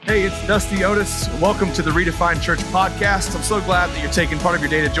Hey, it's Dusty Otis. Welcome to the Redefined Church podcast. I'm so glad that you're taking part of your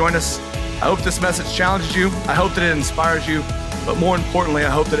day to join us. I hope this message challenges you. I hope that it inspires you. But more importantly, I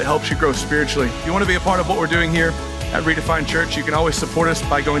hope that it helps you grow spiritually. If you want to be a part of what we're doing here at Redefined Church, you can always support us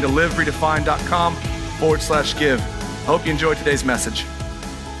by going to liveredefined.com/give. I hope you enjoyed today's message.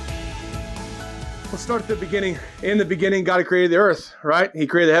 We'll start at the beginning. In the beginning, God created the earth, right? He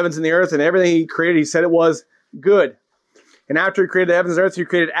created the heavens and the earth, and everything he created, he said it was good. And after he created the heavens and earth, he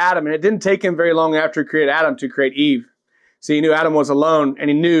created Adam. And it didn't take him very long after he created Adam to create Eve. See, he knew Adam was alone, and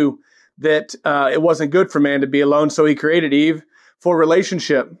he knew that it wasn't good for man to be alone, so he created Eve for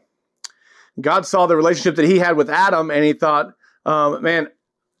relationship. God saw the relationship that he had with Adam, and he thought, man,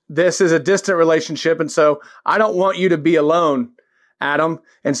 this is a distant relationship, and so I don't want you to be alone, Adam.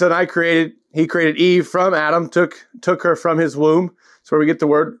 And so he created Eve from Adam, took her from his womb. That's where we get the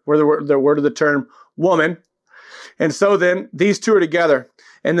word of the term woman. And so then these two are together.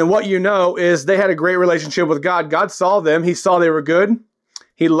 And then what you know is they had a great relationship with God. God saw them. He saw they were good.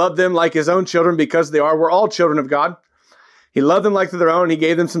 He loved them like his own children because we're all children of God. He loved them like they're their own. He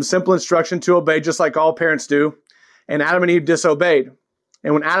gave them some simple instruction to obey, just like all parents do. And Adam and Eve disobeyed.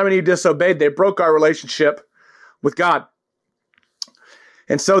 And when Adam and Eve disobeyed, they broke our relationship with God.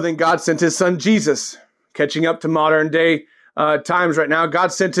 And so then God sent his son, Jesus, catching up to modern day times right now.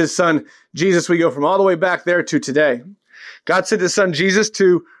 God sent his son, Jesus. We go from all the way back there to today. God sent his son, Jesus,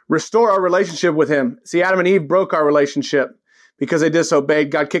 to restore our relationship with him. See, Adam and Eve broke our relationship because they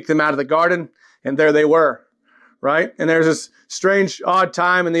disobeyed. God kicked them out of the garden, and there they were, right? And there's this strange, odd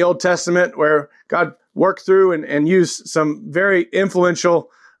time in the Old Testament where God worked through and used some very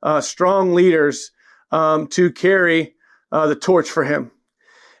influential, strong leaders to carry the torch for him.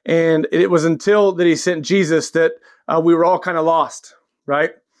 And it was until that he sent Jesus that we were all kind of lost,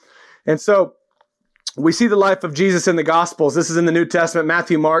 right? And so we see the life of Jesus in the Gospels. This is in the New Testament,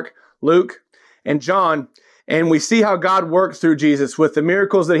 Matthew, Mark, Luke, and John. And we see how God worked through Jesus with the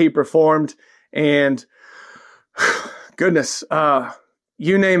miracles that he performed. And goodness,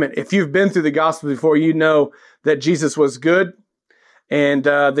 you name it. If you've been through the Gospels before, you know that Jesus was good and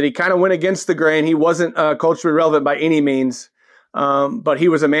that he kind of went against the grain. He wasn't culturally relevant by any means. But he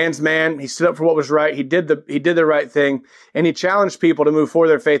was a man's man. He stood up for what was right. He did the right thing, and he challenged people to move forward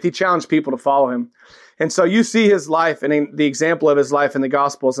their faith. He challenged people to follow him. And so you see his life and the example of his life in the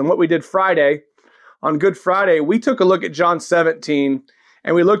Gospels. And what we did Friday, on Good Friday, we took a look at John 17,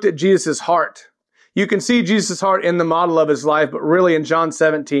 and we looked at Jesus' heart. You can see Jesus' heart in the model of his life, but really in John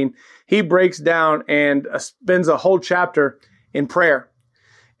 17, he breaks down and spends a whole chapter in prayer.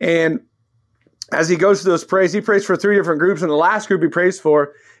 And as he goes through those prays, he prays for 3 different groups, and the last group he prays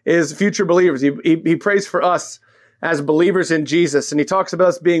for is future believers. He prays for us as believers in Jesus, and he talks about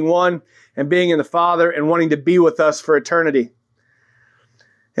us being one and being in the Father and wanting to be with us for eternity.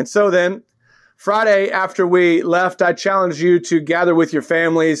 And so then, Friday after we left, I challenged you to gather with your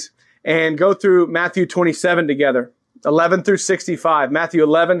families and go through Matthew 27 together, 11 through 65. Matthew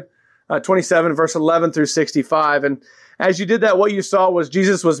 27, verse 11 through 65. And as you did that, what you saw was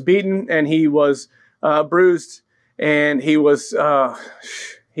Jesus was beaten and he was bruised, and he went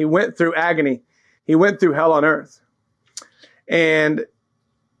through agony. He went through hell on earth. And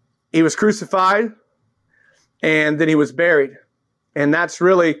he was crucified, and then he was buried. And that's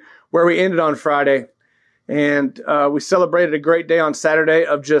really where we ended on Friday. And we celebrated a great day on Saturday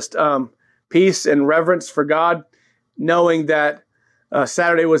of just peace and reverence for God, knowing that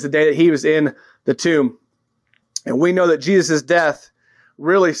Saturday was the day that he was in the tomb. And we know that Jesus' death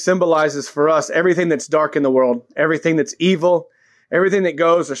really symbolizes for us everything that's dark in the world, everything that's evil, everything that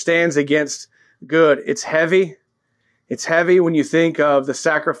goes or stands against good. It's heavy. It's heavy when you think of the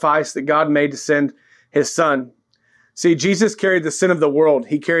sacrifice that God made to send his son. See, Jesus carried the sin of the world.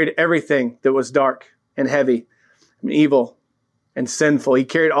 He carried everything that was dark and heavy and evil and sinful. He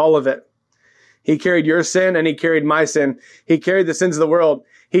carried all of it. He carried your sin and he carried my sin. He carried the sins of the world.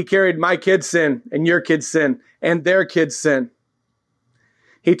 He carried my kids' sin and your kids' sin and their kids' sin.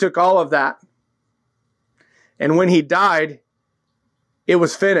 He took all of that. And when he died, it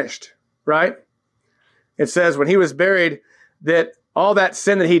was finished, right? It says when he was buried that all that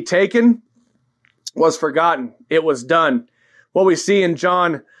sin that he'd taken was forgotten. It was done. What we see in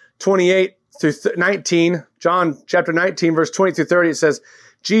John 28 through 19, John chapter 19, verse 20 through 30, it says,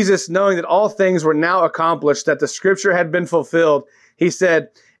 Jesus, knowing that all things were now accomplished, that the scripture had been fulfilled, he said,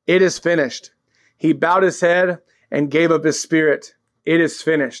 it is finished. He bowed his head and gave up his spirit. It is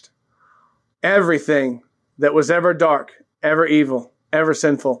finished. Everything that was ever dark, ever evil, ever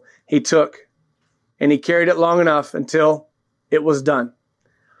sinful, he took, and he carried it long enough until it was done.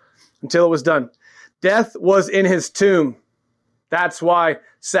 Until it was done. Death was in his tomb. That's why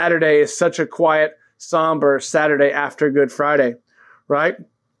Saturday is such a quiet, somber Saturday after Good Friday, right?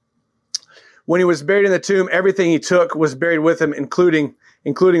 When he was buried in the tomb, everything he took was buried with him, including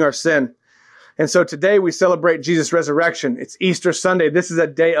our sin. And so today we celebrate Jesus' resurrection. It's Easter Sunday. This is a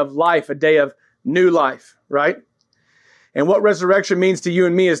day of life, a day of new life, right? And what resurrection means to you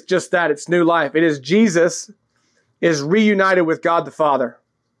and me is just that. It's new life. It is Jesus is reunited with God the Father.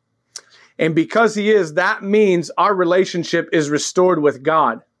 And because he is, that means our relationship is restored with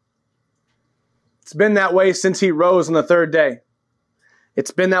God. It's been that way since he rose on the third day.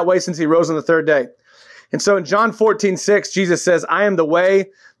 It's been that way since he rose on the third day. And so in John 14:6, Jesus says, I am the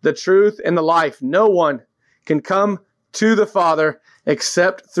way, the truth, and the life. No one can come to the Father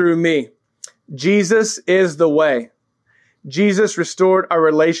except through me. Jesus is the way. Jesus restored our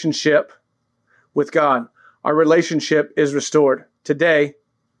relationship with God. Our relationship is restored. Today,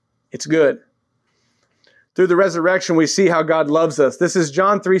 it's good. Through the resurrection, we see how God loves us. This is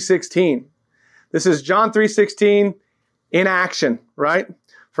John 3:16. This is John 3:16 in action, right?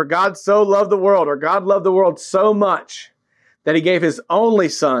 For God so loved the world, or God loved the world so much that he gave his only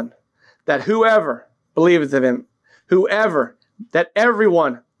Son, that whoever believeth in him, that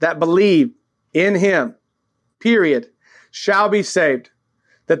everyone that believed in him, period, shall be saved,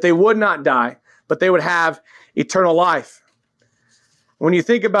 that they would not die, but they would have eternal life. When you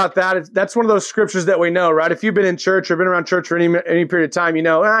think about that, that's one of those scriptures that we know, right? If you've been in church or been around church for any period of time, you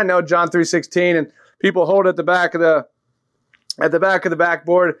know, I know John 3:16, and people hold it at the back of the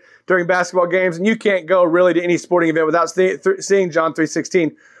backboard during basketball games, and you can't go really to any sporting event without seeing John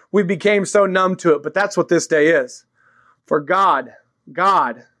 3:16. We became so numb to it, but that's what this day is. For God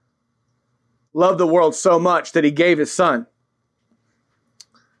loved the world so much that he gave his Son.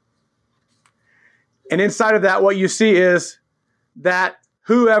 And inside of that, what you see is that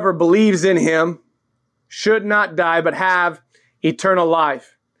whoever believes in him should not die, but have eternal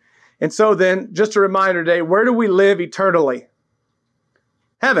life. And so then, just a reminder today, where do we live eternally?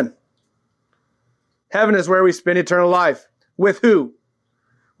 Heaven. Heaven is where we spend eternal life. With who?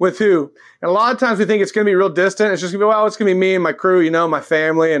 With who? And a lot of times we think it's going to be real distant. It's just going to be, well, it's going to be me and my crew, you know, my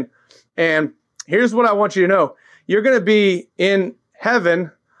family. And here's what I want you to know. You're going to be in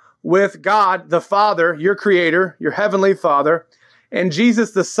heaven with God, the Father, your Creator, your Heavenly Father, and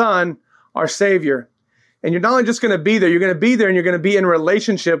Jesus, the Son, our Savior. And you're not only just going to be there, you're going to be there and you're going to be in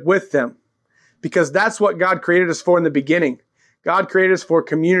relationship with them. Because that's what God created us for in the beginning. God created us for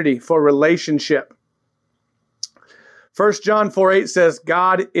community, for relationship. 1 John 4:8 says,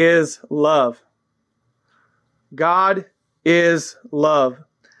 God is love. God is love.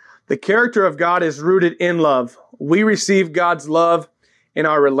 The character of God is rooted in love. We receive God's love in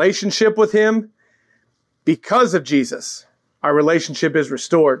our relationship with him. Because of Jesus, our relationship is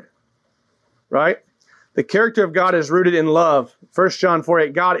restored. Right? The character of God is rooted in love. 1 John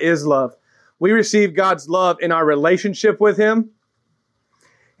 4:8, God is love. We receive God's love in our relationship with him.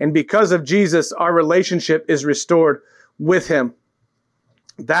 And because of Jesus, our relationship is restored with him.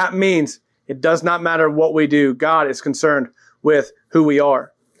 That means it does not matter what we do. God is concerned with who we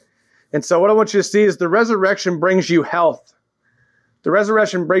are. And so what I want you to see is the resurrection brings you health. The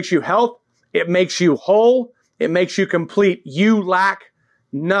resurrection brings you health. It makes you whole. It makes you complete. You lack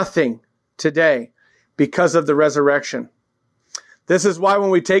nothing today because of the resurrection. This is why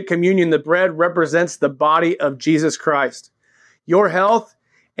when we take communion, the bread represents the body of Jesus Christ. Your health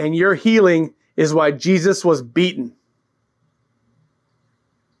and your healing is why Jesus was beaten.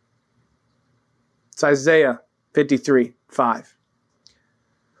 It's Isaiah 53:5.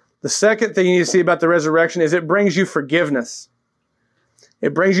 The second thing you need to see about the resurrection is it brings you forgiveness.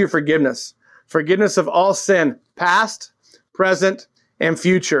 It brings you forgiveness. Forgiveness of all sin, past, present, and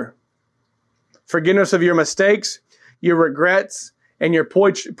future. Forgiveness of your mistakes, your regrets, and your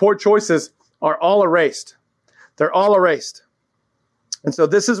poor choices are all erased. They're all erased. And so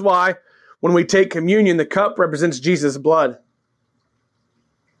this is why when we take communion, the cup represents Jesus' blood.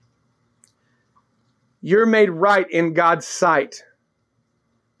 You're made right in God's sight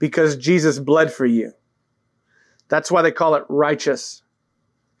because Jesus bled for you. That's why they call it righteous.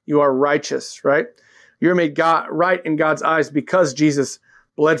 You are righteous, right? You're made right in God's eyes because Jesus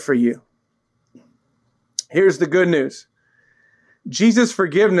bled for you. Here's the good news. Jesus'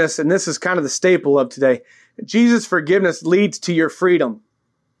 forgiveness, and this is kind of the staple of today, Jesus' forgiveness leads to your freedom.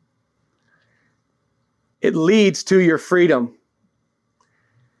 It leads to your freedom.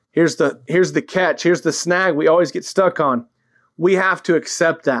 Here's the catch. Here's the snag we always get stuck on. We have to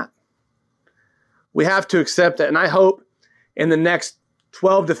accept that. We have to accept that. And I hope in the next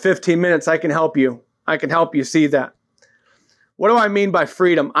 12 to 15 minutes I can help you. I can help you see that. What do I mean by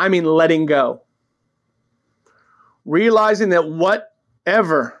freedom? I mean letting go. realizing that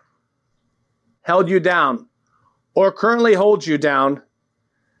whatever held you down or currently holds you down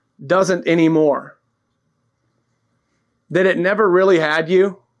doesn't anymore. That it never really had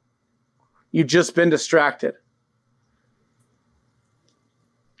you. You've just been distracted.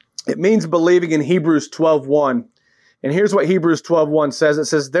 It means believing in Hebrews 12:1. And here's what Hebrews 12:1 says. It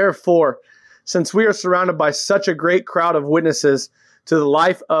says, therefore, since we are surrounded by such a great crowd of witnesses to the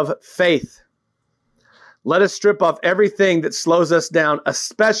life of faith, let us strip off everything that slows us down,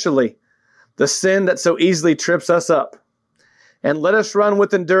 especially the sin that so easily trips us up. And let us run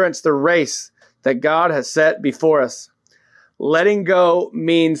with endurance the race that God has set before us. Letting go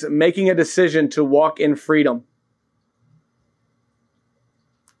means making a decision to walk in freedom.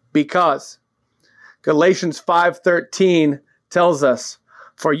 Because Galatians 5:13 tells us,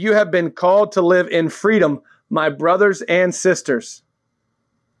 for you have been called to live in freedom, my brothers and sisters,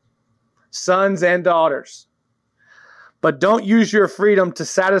 sons and daughters. But don't use your freedom to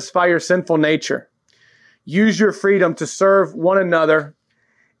satisfy your sinful nature. Use your freedom to serve one another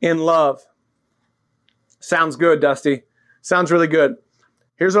in love. Sounds good, Dusty. Sounds really good.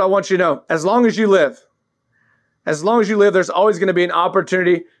 Here's what I want you to know. As long as you live, there's always going to be an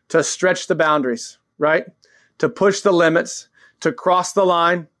opportunity to stretch the boundaries, right? To push the limits, to cross the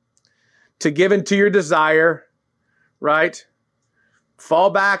line, to give into your desire, right?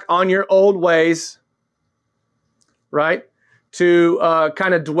 Fall back on your old ways, right? To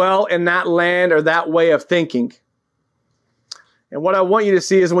kind of dwell in that land or that way of thinking. And what I want you to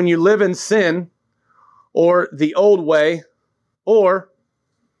see is when you live in sin or the old way or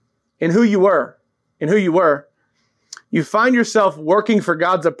in who you were, you find yourself working for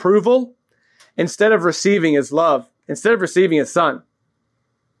God's approval instead of receiving His love, instead of receiving His Son.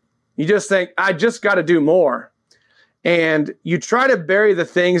 You just think, I just got to do more. And you try to bury the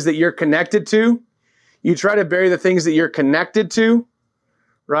things that you're connected to. You try to bury the things that you're connected to,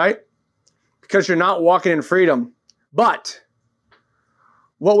 right? Because you're not walking in freedom. But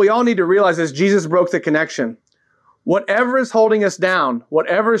what we all need to realize is Jesus broke the connection. Whatever is holding us down,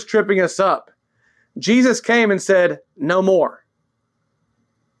 whatever is tripping us up, Jesus came and said, no more.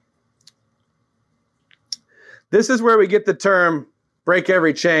 This is where we get the term break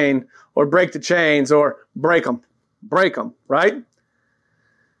every chain or break the chains or break them, right?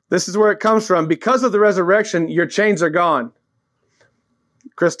 This is where it comes from. Because of the resurrection, your chains are gone.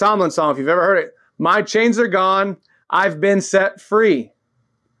 Chris Tomlin song, if you've ever heard it. My chains are gone. I've been set free.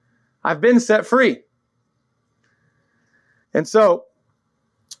 I've been set free. And so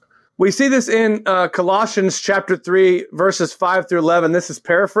we see this in Colossians chapter 3, verses 5 through 11. This is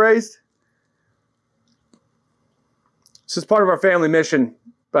paraphrased. This is part of our family mission,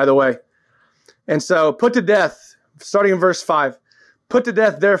 by the way. And so put to death, starting in verse 5, put to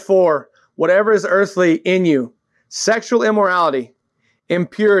death, therefore, whatever is earthly in you, sexual immorality,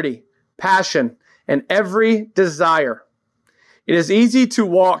 impurity, passion, and every desire. It is easy to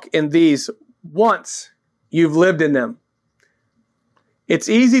walk in these once you've lived in them. It's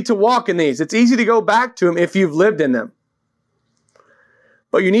easy to walk in these. It's easy to go back to them if you've lived in them.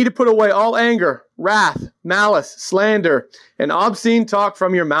 But you need to put away all anger, wrath, malice, slander, and obscene talk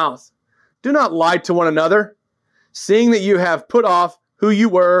from your mouth. Do not lie to one another, seeing that you have put off who you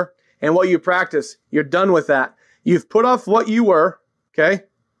were and what you practice. You're done with that. You've put off what you were, okay?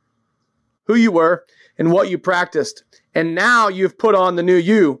 Who you were and what you practiced. And now you've put on the new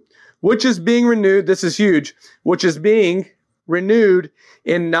you, which is being renewed. This is huge. Which is being renewed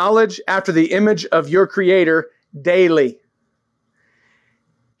in knowledge after the image of your Creator daily.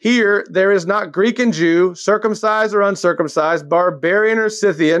 Here, there is not Greek and Jew, circumcised or uncircumcised, barbarian or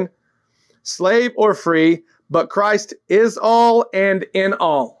Scythian, slave or free, but Christ is all and in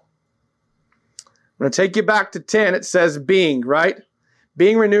all. I'm going to take you back to 10. It says being, right?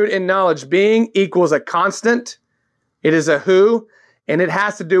 Being renewed in knowledge. Being equals a constant. It is a who, and it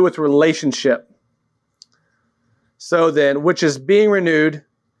has to do with relationship. So then, which is being renewed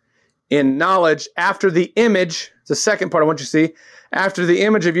in knowledge after the image, the second part I want you to see, after the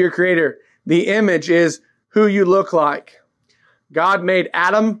image of your Creator. The image is who you look like. God made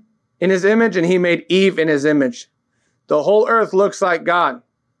Adam in His image, and He made Eve in His image. The whole earth looks like God.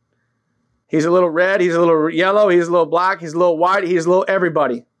 He's a little red, He's a little yellow, He's a little black, He's a little white, He's a little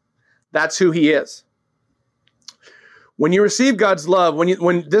everybody. That's who He is. When you receive God's love,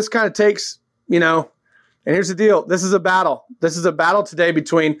 when this kind of takes, and here's the deal. This is a battle. This is a battle today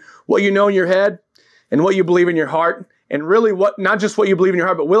between what you know in your head and what you believe in your heart. And really not just what you believe in your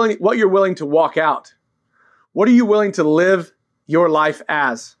heart, but what you're willing to walk out. What are you willing to live your life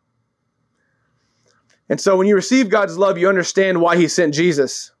as? And so when you receive God's love, you understand why He sent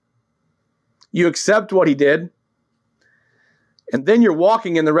Jesus. You accept what He did. And then you're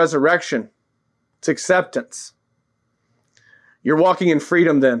walking in the resurrection. It's acceptance. You're walking in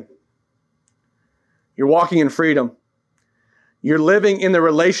freedom then. You're walking in freedom. You're living in the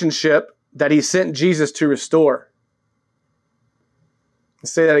relationship that he sent Jesus to restore. I'll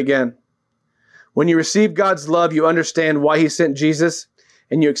say that again. When you receive God's love, you understand why he sent Jesus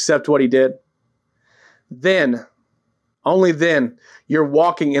and you accept what he did. Then, only then, you're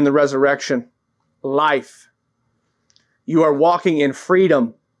walking in the resurrection life. You are walking in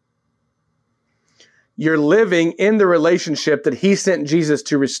freedom. You're living in the relationship that he sent Jesus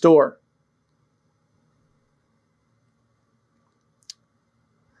to restore.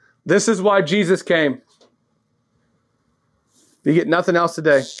 This is why Jesus came. You get nothing else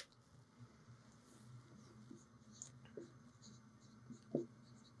today.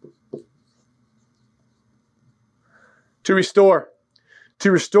 To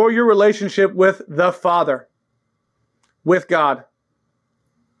restore your relationship with the Father, with God.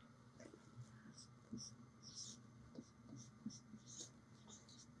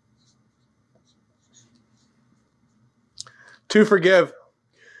 To forgive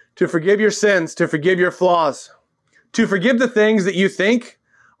your sins, to forgive your flaws, to forgive the things that you think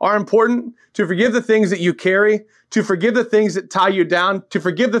are important, to forgive the things that you carry, to forgive the things that tie you down, to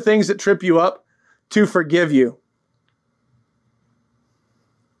forgive the things that trip you up, to forgive you.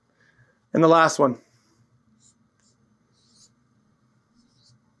 And the last one.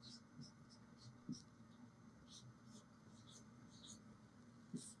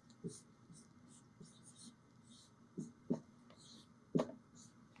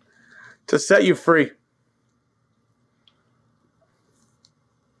 To set you free.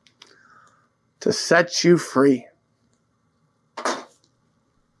 To set you free.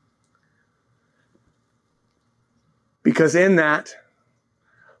 Because in that,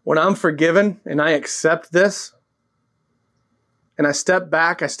 when I'm forgiven and I accept this, and I step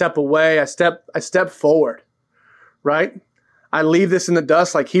back, I step away, I step forward, right? I leave this in the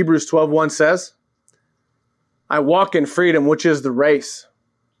dust like Hebrews 12:1 says. I walk in freedom, which is the race.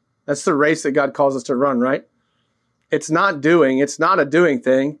 That's the race that God calls us to run, right? It's not a doing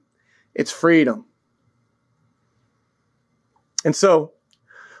thing. It's freedom. And so,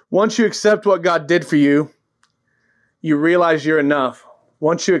 once you accept what God did for you, you realize you're enough.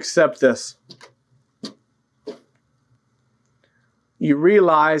 Once you accept this, you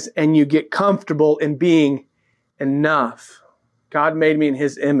realize and you get comfortable in being enough. God made me in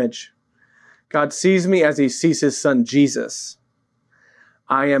his image. God sees me as he sees his son, Jesus.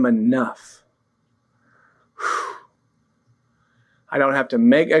 I am enough. Whew. I don't have to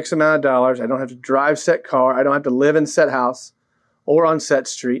make X amount of dollars. I don't have to drive set car. I don't have to live in set house or on set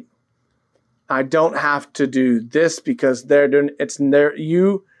street. I don't have to do this because they're doing it's there.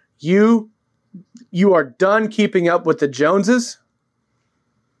 You are done keeping up with the Joneses,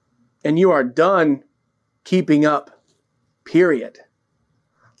 and you are done keeping up, period.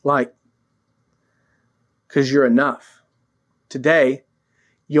 Like, because you're enough. Today,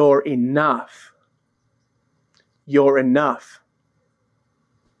 you're enough. You're enough.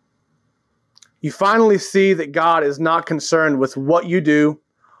 You finally see that God is not concerned with what you do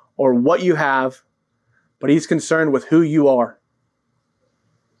or what you have, but he's concerned with who you are.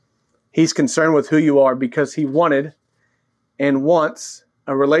 He's concerned with who you are because he wanted and wants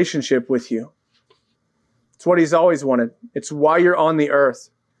a relationship with you. It's what he's always wanted. It's why you're on the earth.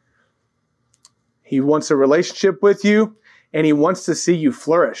 He wants a relationship with you, and he wants to see you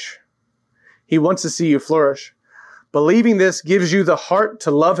flourish. He wants to see you flourish. Believing this gives you the heart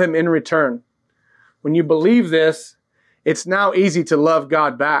to love him in return. When you believe this, it's now easy to love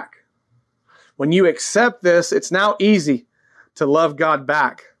God back. When you accept this, it's now easy to love God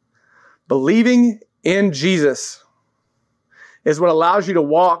back. Believing in Jesus is what allows you to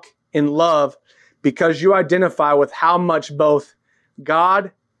walk in love because you identify with how much both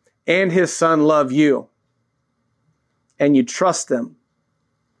God and his son love you. And you trust them.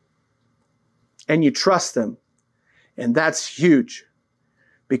 And you trust them. And that's huge.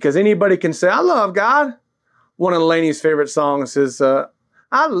 Because anybody can say, I love God. One of Laney's favorite songs is, I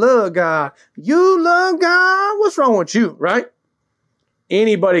love God. You love God. What's wrong with you, right?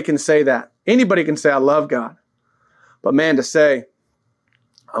 Anybody can say that. Anybody can say, I love God. But man, to say,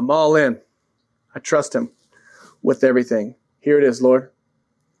 I'm all in. I trust him with everything. Here it is, Lord.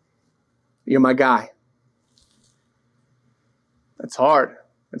 You're my guy. It's hard.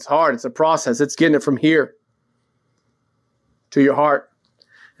 It's hard. It's a process. It's getting it from here to your heart.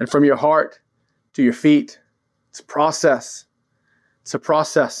 And from your heart to your feet. It's a process. It's a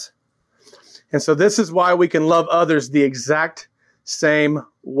process. And so this is why we can love others the exact same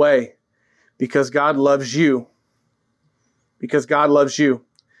way. Because God loves you. because God loves you.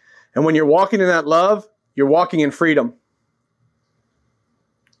 And when you're walking in that love, you're walking in freedom.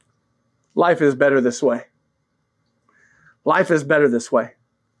 Life is better this way. Life is better this way.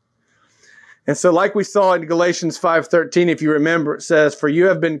 And so like we saw in Galatians 5:13, if you remember, it says, "For you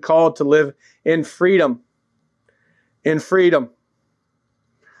have been called to live in freedom." In freedom.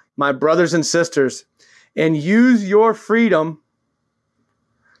 My brothers and sisters, and use your freedom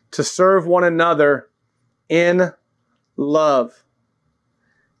to serve one another in love.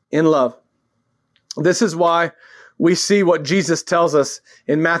 In love. This is why we see what Jesus tells us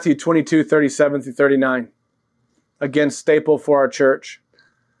in Matthew 22:37-39. Again, staple for our church.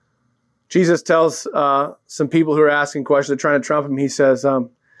 Jesus tells some people who are asking questions, they're trying to trump him. He says,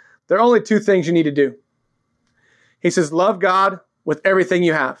 there are only two things you need to do. He says, love God with everything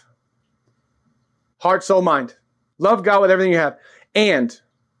you have. Heart, soul, mind. Love God with everything you have. And,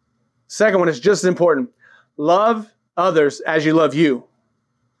 second one is just as important, love others as you love you.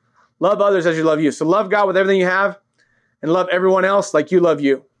 Love others as you love you. So love God with everything you have and love everyone else like you love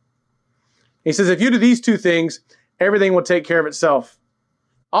you. He says, if you do these two things, everything will take care of itself.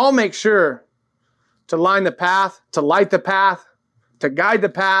 I'll make sure to line the path, to light the path, to guide the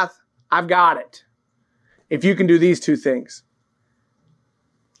path. I've got it. If you can do these two things.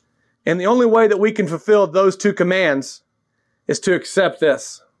 And the only way that we can fulfill those two commands is to accept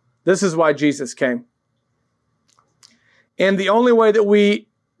this. This is why Jesus came. And the only way that we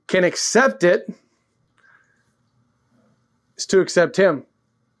can accept it is to accept him.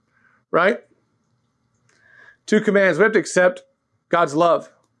 Right? Two commands. We have to accept God's love.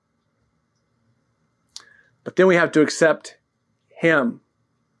 But then we have to accept him.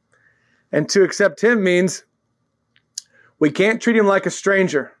 And to accept him means we can't treat him like a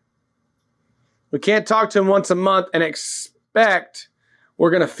stranger. We can't talk to him once a month and expect we're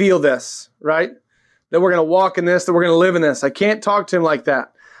going to feel this, right? That we're going to walk in this, that we're going to live in this. I can't talk to him like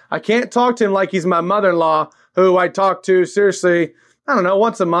that. I can't talk to him like he's my mother-in-law who I talk to, seriously, I don't know,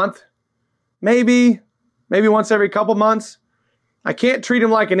 once a month. Maybe once every couple months. I can't treat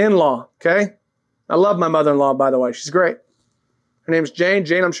him like an in-law, okay? I love my mother-in-law, by the way. She's great. Her name's Jane.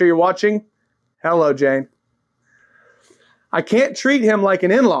 Jane, I'm sure you're watching. Hello, Jane. I can't treat him like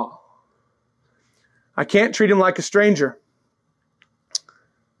an in-law. I can't treat him like a stranger.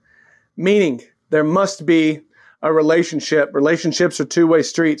 Meaning, there must be a relationship. Relationships are two-way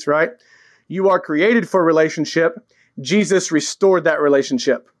streets, right? You are created for a relationship. Jesus restored that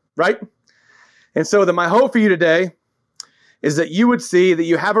relationship, right? And so my hope for you today is that you would see that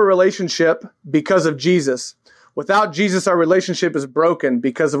you have a relationship because of Jesus. Without Jesus, our relationship is broken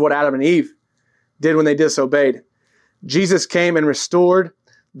because of what Adam and Eve did when they disobeyed. Jesus came and restored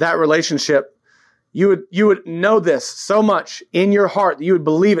that relationship. You would know this so much in your heart, that you would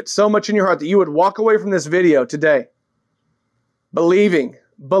believe it so much in your heart that you would walk away from this video today believing,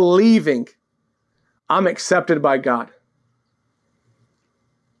 I'm accepted by God.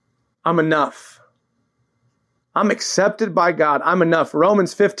 I'm enough. I'm accepted by God. I'm enough.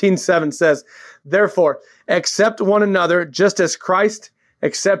 Romans 15:7 says, therefore, accept one another just as Christ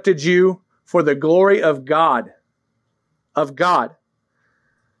accepted you for the glory of God. Of God.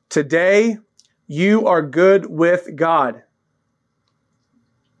 Today, you are good with God.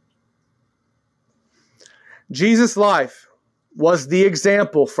 Jesus' life was the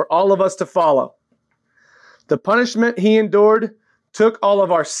example for all of us to follow. The punishment he endured took all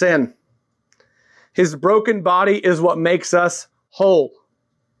of our sin. His broken body is what makes us whole.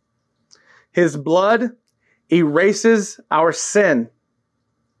 His blood erases our sin.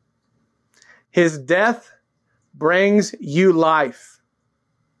 His death brings you life.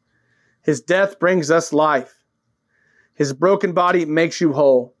 His death brings us life. His broken body makes you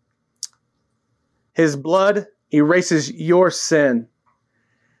whole. His blood erases your sin.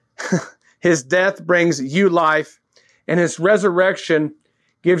 His death brings you life. And his resurrection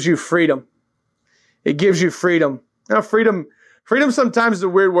gives you freedom. It gives you freedom. Now, freedom sometimes is a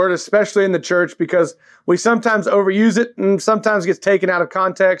weird word, especially in the church, because we sometimes overuse it and sometimes gets taken out of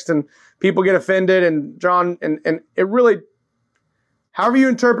context and people get offended and drawn. And it really, however you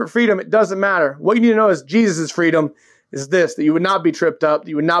interpret freedom, it doesn't matter. What you need to know is Jesus' freedom is this, that you would not be tripped up, that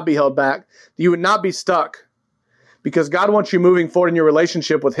you would not be held back, that you would not be stuck, because God wants you moving forward in your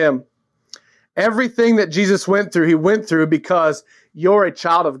relationship with him. Everything that Jesus went through, he went through because you're a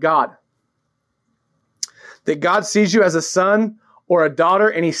child of God. That God sees you as a son or a daughter,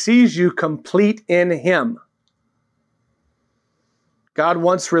 and he sees you complete in him. God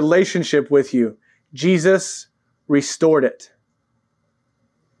wants relationship with you. Jesus restored it.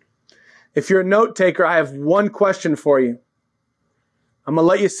 If you're a note taker, I have one question for you. I'm going to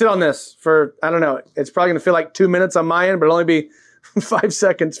let you sit on this for, I don't know, it's probably going to feel like 2 minutes on my end, but it'll only be 5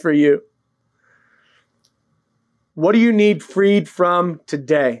 seconds for you. What do you need freed from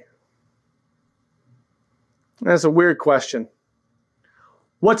today? That's a weird question.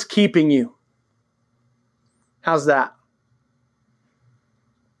 What's keeping you? How's that?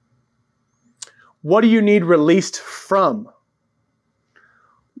 What do you need released from?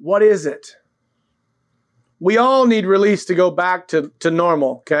 What is it? We all need release to go back to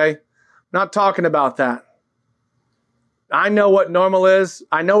normal, okay? Not talking about that. I know what normal is.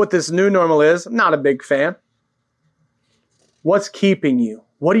 I know what this new normal is. I'm not a big fan. What's keeping you?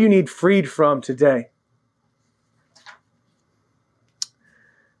 What do you need freed from today?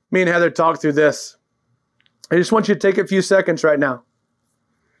 Me and Heather talked through this. I just want you to take a few seconds right now.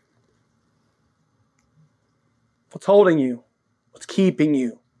 What's holding you? What's keeping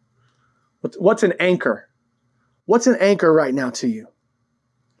you? What's an anchor? What's an anchor right now to you?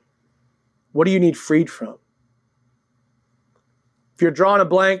 What do you need freed from? If you're drawing a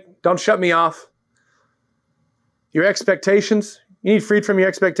blank, don't shut me off. Your expectations, you need freed from your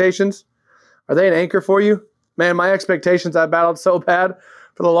expectations. Are they an anchor for you? Man, my expectations, I battled so bad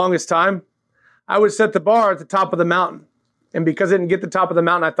for the longest time. I would set the bar at the top of the mountain. And because I didn't get the top of the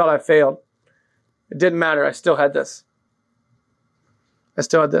mountain, I thought I failed. It didn't matter. I still had this.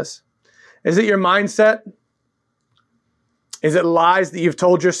 Is it your mindset? Is it lies that you've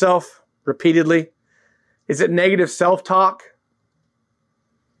told yourself repeatedly? Is it negative self-talk?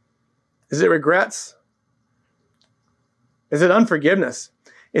 Is it regrets? Is it unforgiveness?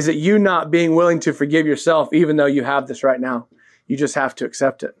 Is it you not being willing to forgive yourself even though you have this right now? You just have to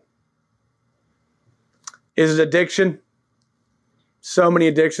accept it. Is it addiction? So many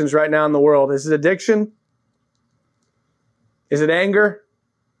addictions right now in the world. Is it addiction? Is it anger?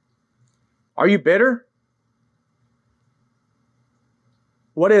 Are you bitter?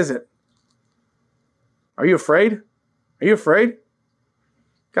 What is it? Are you afraid? Are you afraid?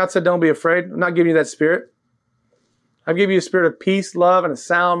 God said, don't be afraid. I'm not giving you that spirit. I've given you a spirit of peace, love, and a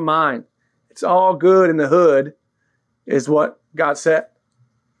sound mind. It's all good in the hood, is what God said.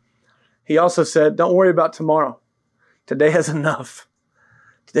 He also said, don't worry about tomorrow. Today is enough.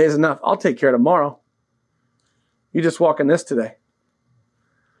 Today is enough. I'll take care of tomorrow. You just walk in this today.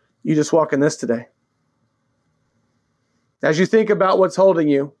 You just walk in this today. As you think about what's holding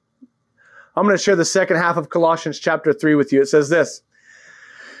you, I'm going to share the second half of Colossians chapter 3 with you. It says this: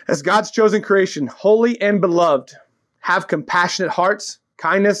 as God's chosen creation, holy and beloved, have compassionate hearts,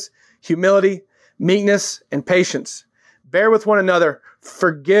 kindness, humility, meekness, and patience. Bear with one another.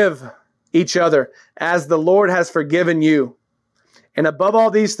 Forgive each other as the Lord has forgiven you. And above all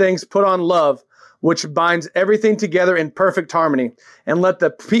these things, put on love, which binds everything together in perfect harmony. And let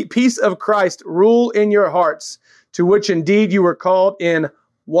the peace of Christ rule in your hearts, to which indeed you were called in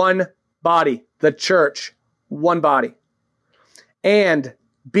one body, the church, one body. And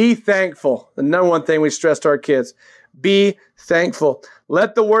be thankful. The number one thing we stress to our kids. Be thankful.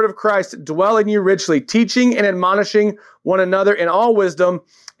 Let the word of Christ dwell in you richly, teaching and admonishing one another in all wisdom,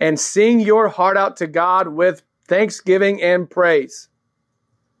 and sing your heart out to God with thanksgiving and praise.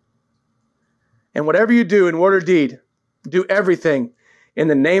 And whatever you do in word or deed, do everything in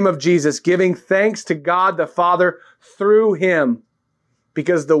the name of Jesus, giving thanks to God the Father through him.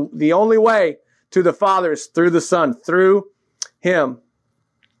 Because the only way to the Father is through the Son, through him.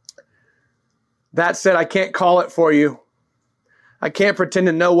 That said, I can't call it for you. I can't pretend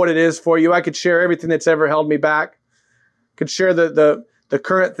to know what it is for you. I could share everything that's ever held me back. Could share the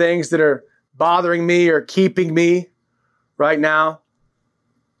current things that are bothering me or keeping me right now.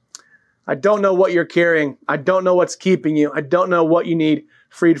 I don't know what you're carrying. I don't know what's keeping you. I don't know what you need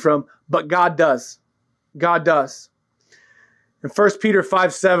freed from, but God does. God does. In 1 Peter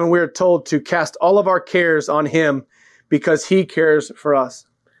 5:7, we are told to cast all of our cares on him because he cares for us.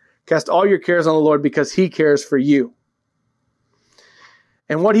 Cast all your cares on the Lord because he cares for you.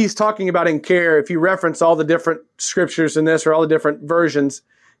 And what he's talking about in care, if you reference all the different scriptures in this or all the different versions,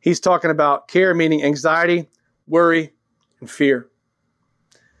 he's talking about care meaning anxiety, worry, and fear.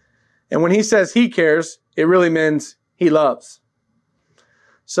 And when he says he cares, it really means he loves.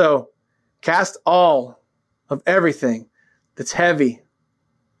 So cast all of everything that's heavy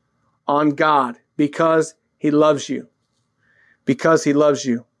on God because he loves you. Because he loves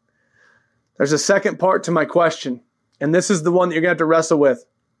you. There's a second part to my question, and this is the one that you're going to have to wrestle with,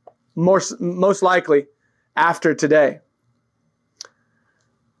 most likely after today.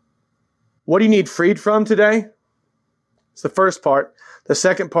 What do you need freed from today? It's the first part. The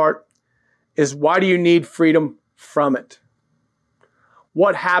second part is, why do you need freedom from it?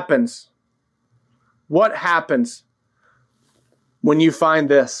 What happens? What happens when you find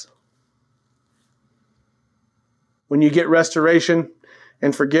this. When you get restoration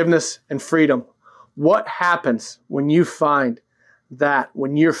and forgiveness and freedom. What happens when you find that,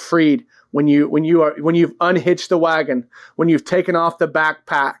 when you're freed, when you've unhitched the wagon, when you've taken off the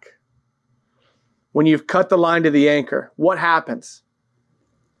backpack, when you've cut the line to the anchor? What happens?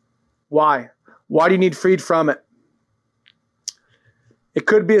 Why? Why do you need freed from it? It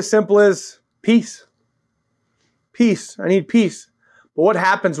could be as simple as peace. Peace. I need peace. But what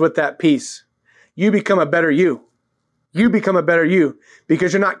happens with that peace? You become a better you. You become a better you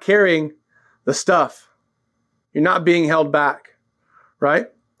because you're not carrying the stuff. You're not being held back, right?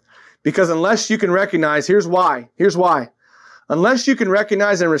 Because unless you can recognize, here's why. Unless you can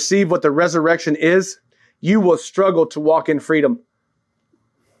recognize and receive what the resurrection is, you will struggle to walk in freedom.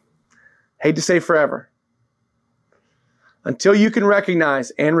 Hate to say forever. Until you can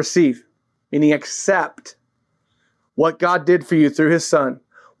recognize and receive, meaning accept what God did for you through his son,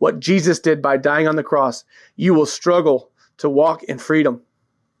 what Jesus did by dying on the cross, you will struggle to walk in freedom.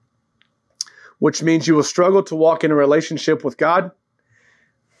 Which means you will struggle to walk in a relationship with God,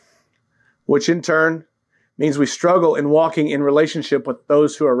 which in turn means we struggle in walking in relationship with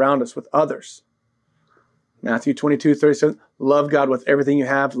those who are around us, with others. Matthew 22:37, love God with everything you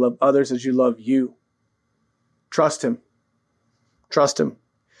have, love others as you love you. Trust him. Trust him.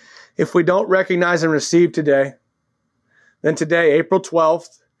 If we don't recognize and receive today, then today, April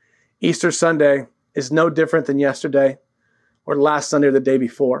 12th, Easter Sunday, is no different than yesterday or last Sunday or the day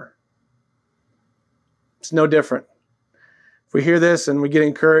before. It's no different. If we hear this and we get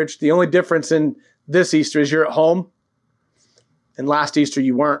encouraged, the only difference in this Easter is you're at home, and last Easter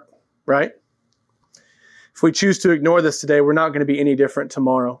you weren't, right? If we choose to ignore this today, we're not going to be any different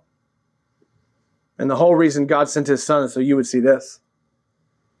tomorrow. And the whole reason God sent his son is so you would see this.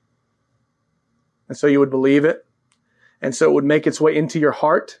 And so you would believe it. And so it would make its way into your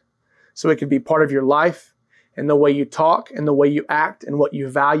heart. So it could be part of your life and the way you talk and the way you act and what you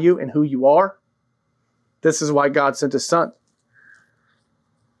value and who you are. This is why God sent his son.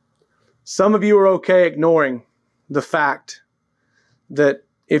 Some of you are okay ignoring the fact that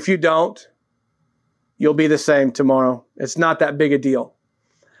if you don't, you'll be the same tomorrow. It's not that big a deal.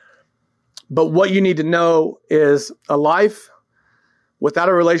 But what you need to know is a life without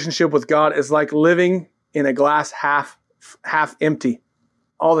a relationship with God is like living in a glass half empty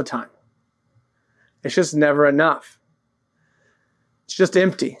all the time. It's just never enough. It's just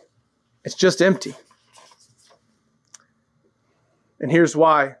empty. It's just empty. And here's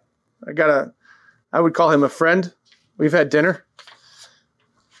why. I would call him a friend. We've had dinner.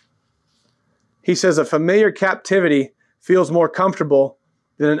 He says a familiar captivity feels more comfortable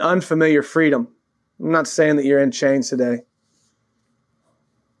than an unfamiliar freedom. I'm not saying that you're in chains today.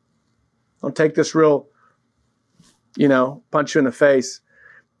 Don't take this real, punch you in the face.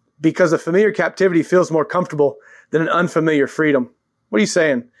 Because a familiar captivity feels more comfortable than an unfamiliar freedom. What are you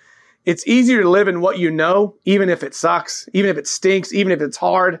saying? It's easier to live in what you know, even if it sucks, even if it stinks, even if it's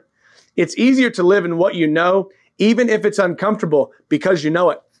hard. It's easier to live in what you know, even if it's uncomfortable, because you know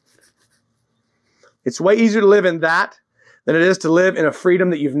it. It's way easier to live in that than it is to live in a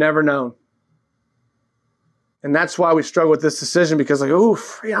freedom that you've never known. And that's why we struggle with this decision, because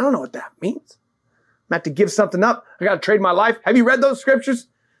free, I don't know what that means. I'm have to give something up. I got to trade my life. Have you read those scriptures?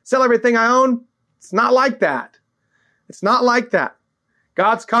 Sell everything I own? It's not like that. It's not like that.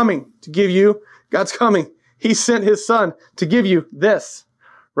 God's coming to give you. God's coming. He sent his son to give you this,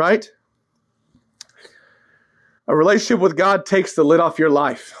 right? A relationship with God takes the lid off your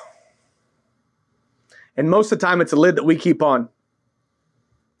life. And most of the time, it's a lid that we keep on.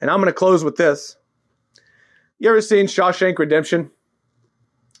 And I'm going to close with this. You ever seen Shawshank Redemption?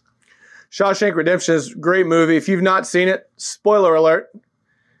 Shawshank Redemption is a great movie. If you've not seen it, spoiler alert.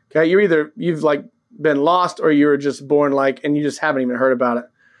 Okay, you've been lost or you were just born and you just haven't even heard about it.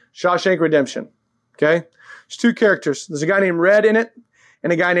 Shawshank Redemption. Okay? There's two characters. There's a guy named Red in it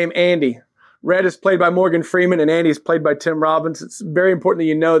and a guy named Andy. Red is played by Morgan Freeman and Andy is played by Tim Robbins. It's very important that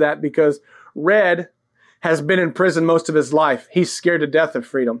you know that because Red has been in prison most of his life. He's scared to death of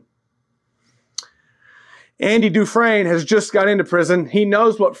freedom. Andy Dufresne has just got into prison. He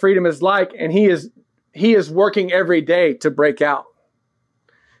knows what freedom is like, and he is working every day to break out.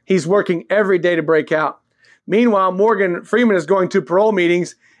 He's working every day to break out. Meanwhile, Morgan Freeman is going to parole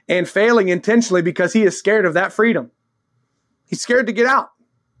meetings and failing intentionally because he is scared of that freedom. He's scared to get out.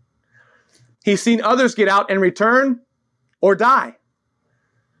 He's seen others get out and return or die.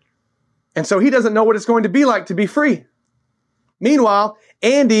 And so he doesn't know what it's going to be like to be free. Meanwhile,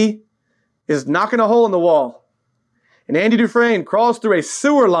 Andy is knocking a hole in the wall. And Andy Dufresne crawls through a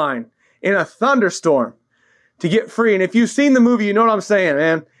sewer line in a thunderstorm to get free. And if you've seen the movie, you know what I'm saying,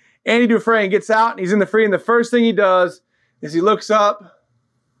 man. Andy Dufresne gets out and he's in the free, and the first thing he does is he looks up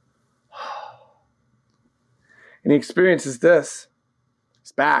and he experiences this.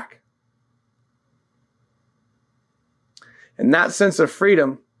 It's back. And that sense of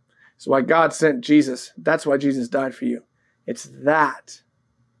freedom is why God sent Jesus. That's why Jesus died for you. It's that.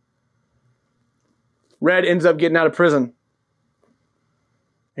 Red ends up getting out of prison.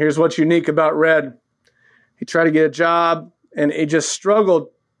 Here's what's unique about Red. He tried to get a job, and he just struggled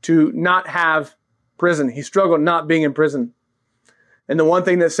to not have prison. He struggled not being in prison. And the one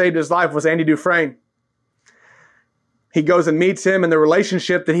thing that saved his life was Andy Dufresne. He goes and meets him, and the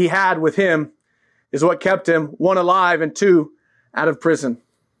relationship that he had with him is what kept him, one, alive, and two, out of prison.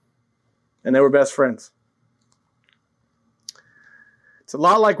 And they were best friends. It's a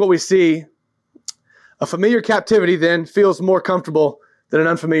lot like what we see. A familiar captivity then feels more comfortable than an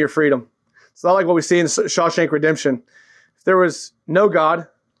unfamiliar freedom. It's a lot like what we see in Shawshank Redemption. If there was no God,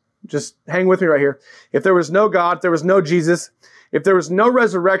 just hang with me right here. If there was no God, if there was no Jesus, if there was no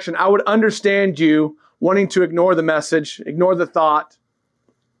resurrection, I would understand you wanting to ignore the message, ignore the thought,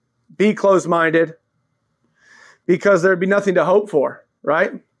 be closed-minded, because there'd be nothing to hope for,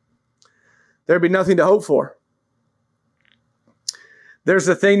 right? There'd be nothing to hope for. There's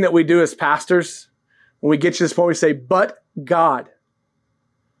the thing that we do as pastors. When we get to this point, we say, but God.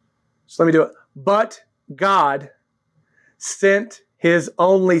 So let me do it. But God sent his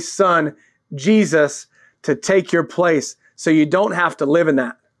only son, Jesus, to take your place. So you don't have to live in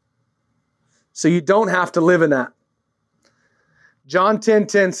that. So you don't have to live in that. John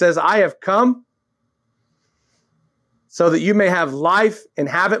 10:10 says, I have come so that you may have life and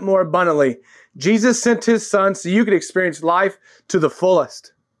have it more abundantly. Jesus sent his son so you could experience life to the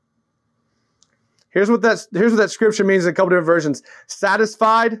fullest. Here's what that scripture means in a couple different versions.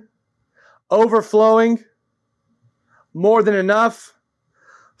 Satisfied, overflowing, more than enough,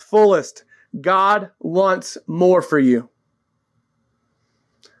 fullest. God wants more for you.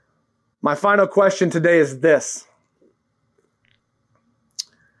 My final question today is this.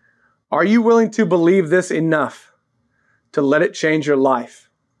 Are you willing to believe this enough to let it change your life?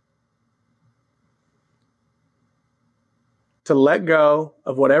 To let go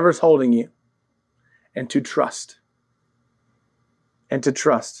of whatever's holding you and to trust. And to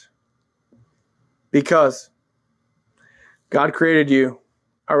trust. Because God created you.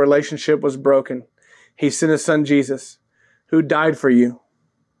 Our relationship was broken. He sent his son Jesus, who died for you.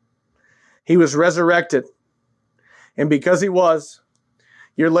 He was resurrected. And because he was,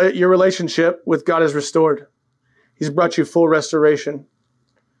 your relationship with God is restored. He's brought you full restoration.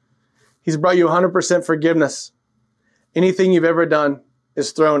 He's brought you 100% forgiveness. Anything you've ever done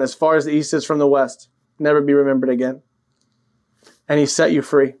is thrown as far as the east is from the west. Never be remembered again. And he set you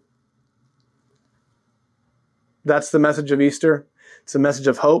free. That's the message of Easter. It's a message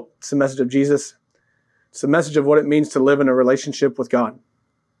of hope. It's a message of Jesus. It's a message of what it means to live in a relationship with God.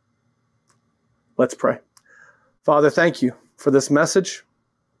 Let's pray. Father, thank you for this message,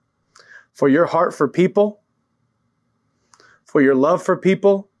 for your heart for people, for your love for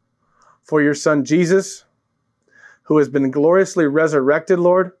people, for your son Jesus, who has been gloriously resurrected,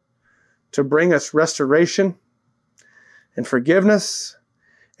 Lord, to bring us restoration and forgiveness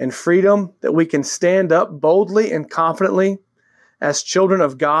and freedom, that we can stand up boldly and confidently as children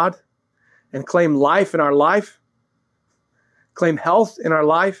of God and claim life in our life, claim health in our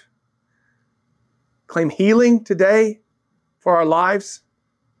life, claim healing today for our lives.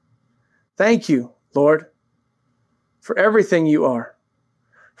 Thank you, Lord, for everything you are,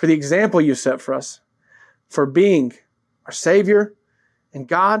 for the example you set for us, for being our Savior, and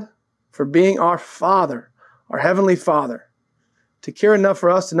God, for being our Father, our Heavenly Father, to care enough for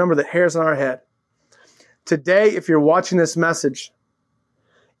us to number the hairs on our head. Today, if you're watching this message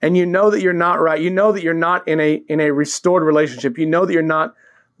and you know that you're not right, you know that you're not in a restored relationship, you know that you're not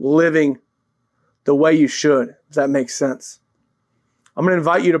living the way you should, if that makes sense, I'm going to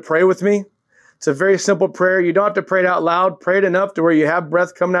invite you to pray with me. It's a very simple prayer. You don't have to pray it out loud. Pray it enough to where you have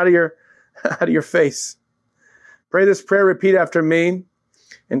breath coming out of your face. Pray this prayer, repeat after me,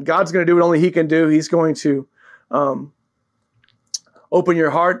 and God's going to do what only he can do. He's going to open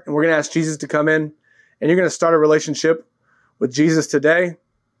your heart, and we're going to ask Jesus to come in, and you're going to start a relationship with Jesus today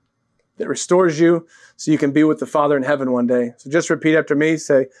that restores you so you can be with the Father in heaven one day. So just repeat after me.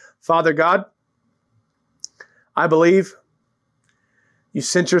 Say, Father God, I believe you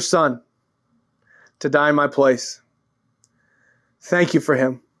sent your son to die in my place. Thank you for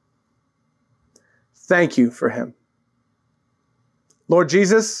him. Thank you for him. Lord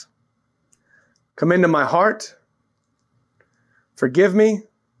Jesus, come into my heart. Forgive me.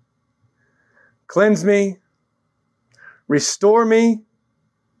 Cleanse me. Restore me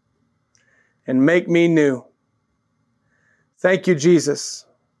and make me new. Thank you, Jesus,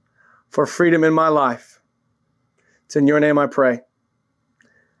 for freedom in my life. It's in your name I pray.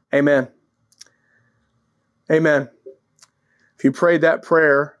 Amen. Amen. If you prayed that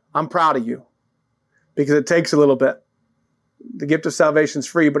prayer, I'm proud of you because it takes a little bit. The gift of salvation is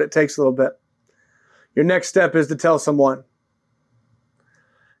free, but it takes a little bit. Your next step is to tell someone.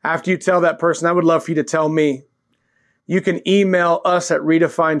 After you tell that person, I would love for you to tell me. You can email us at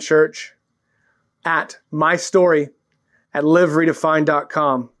Redefine Church at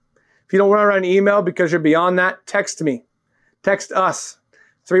mystory@liveredefined.com. If you don't want to write an email because you're beyond that, text me. Text us,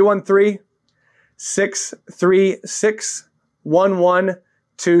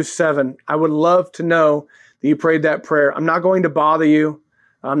 313-636-1127. I would love to know that you prayed that prayer. I'm not going to bother you.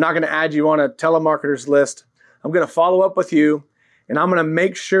 I'm not going to add you on a telemarketer's list. I'm going to follow up with you, and I'm going to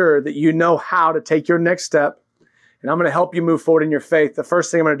make sure that you know how to take your next step, and I'm going to help you move forward in your faith. The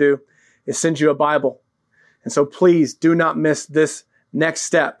first thing I'm going to do is send you a Bible. And so please do not miss this next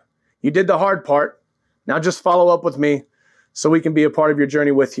step. You did the hard part. Now just follow up with me so we can be a part of your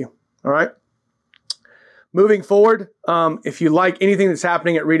journey with you. All right? Moving forward, if you like anything that's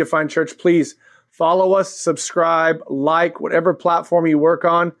happening at Redefine Church, please follow us, subscribe, like, whatever platform you work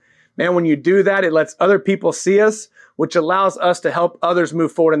on. Man, when you do that, it lets other people see us, which allows us to help others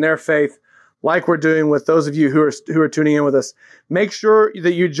move forward in their faith, like we're doing with those of you who are tuning in with us. Make sure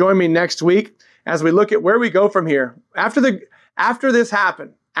that you join me next week as we look at where we go from here. After this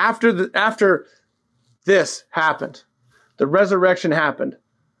happened, after this happened, the resurrection happened,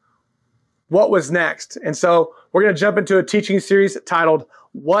 what was next? And so we're going to jump into a teaching series titled,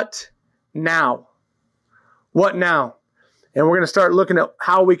 What Now? What Now? And we're going to start looking at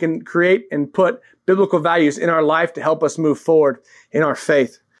how we can create and put biblical values in our life to help us move forward in our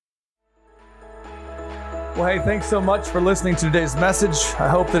faith. Well, hey, thanks so much for listening to today's message. I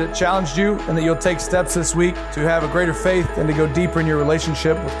hope that it challenged you and that you'll take steps this week to have a greater faith and to go deeper in your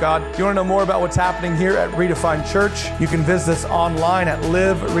relationship with God. If you want to know more about what's happening here at Redefine Church, you can visit us online at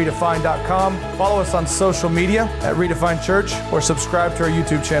liveredefined.com. Follow us on social media at Redefine Church or subscribe to our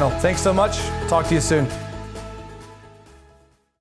YouTube channel. Thanks so much. Talk to you soon.